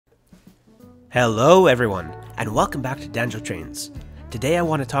Hello everyone, and welcome back to Danjo Trains. Today I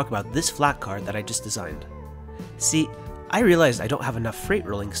want to talk about this flat car that I just designed. See, I realized I don't have enough freight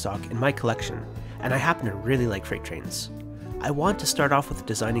rolling stock in my collection, and I happen to really like freight trains. I want to start off with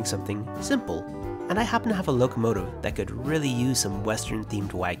designing something simple, and I happen to have a locomotive that could really use some Western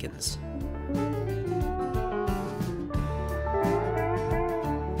themed wagons.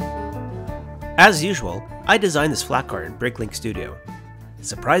 As usual, I designed this flat car in Bricklink Studio.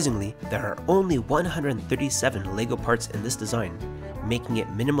 Surprisingly, there are only 137 LEGO parts in this design, making it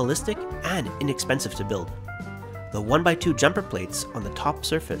minimalistic and inexpensive to build. The 1x2 jumper plates on the top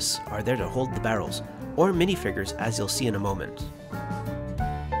surface are there to hold the barrels, or minifigures as you'll see in a moment.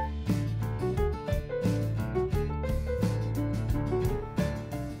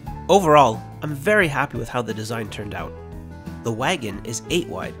 Overall, I'm very happy with how the design turned out. The wagon is 8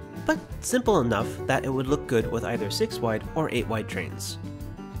 wide, but simple enough that it would look good with either 6 wide or 8 wide trains.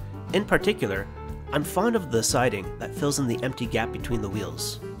 In particular, I'm fond of the siding that fills in the empty gap between the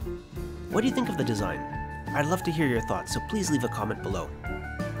wheels. What do you think of the design? I'd love to hear your thoughts, so please leave a comment below.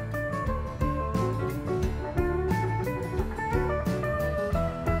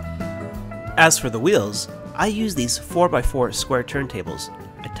 As for the wheels, I use these 4x4 square turntables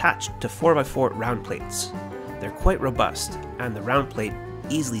attached to 4x4 round plates. They're quite robust, and the round plate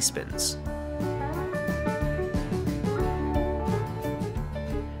easily spins.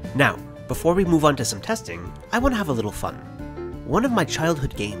 Now, before we move on to some testing, I want to have a little fun. One of my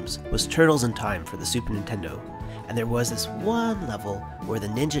childhood games was Turtles in Time for the Super Nintendo, and there was this one level where the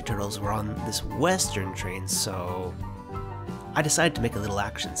Ninja Turtles were on this Western train, so I decided to make a little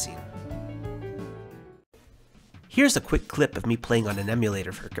action scene. Here's a quick clip of me playing on an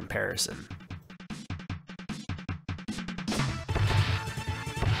emulator for comparison.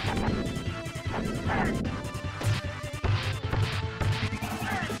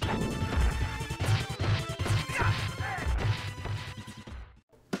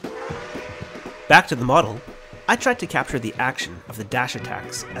 Back to the model, I tried to capture the action of the dash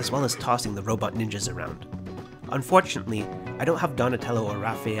attacks as well as tossing the robot ninjas around. Unfortunately, I don't have Donatello or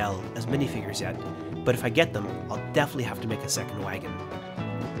Raphael as minifigures yet, but if I get them, I'll definitely have to make a second wagon.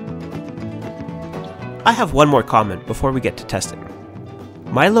 I have one more comment before we get to testing.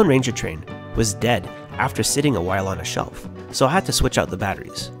 My Lone Ranger train was dead after sitting a while on a shelf, so I had to switch out the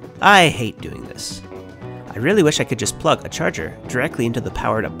batteries. I hate doing this. I really wish I could just plug a charger directly into the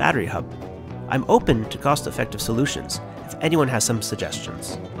powered up battery hub. I'm open to cost-effective solutions if anyone has some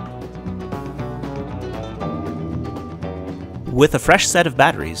suggestions. With a fresh set of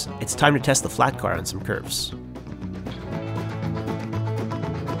batteries, it's time to test the flat car on some curves.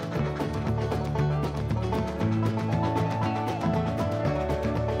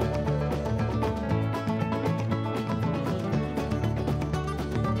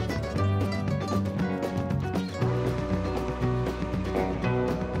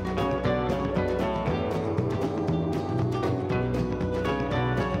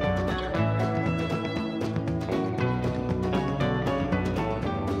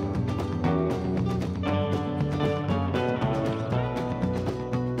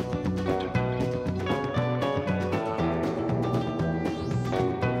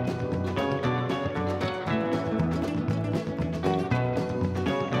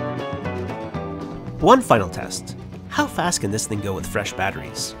 One final test. How fast can this thing go with fresh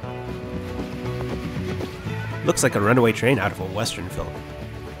batteries? Looks like a runaway train out of a Western film.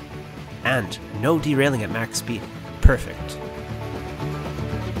 And no derailing at max speed. Perfect.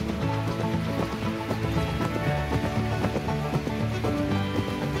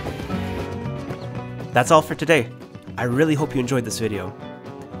 That's all for today. I really hope you enjoyed this video.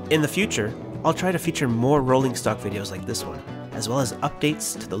 In the future, I'll try to feature more rolling stock videos like this one, as well as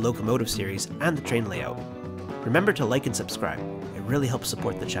updates to the locomotive series and the train layout. Remember to like and subscribe, it really helps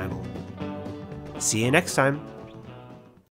support the channel. See you next time!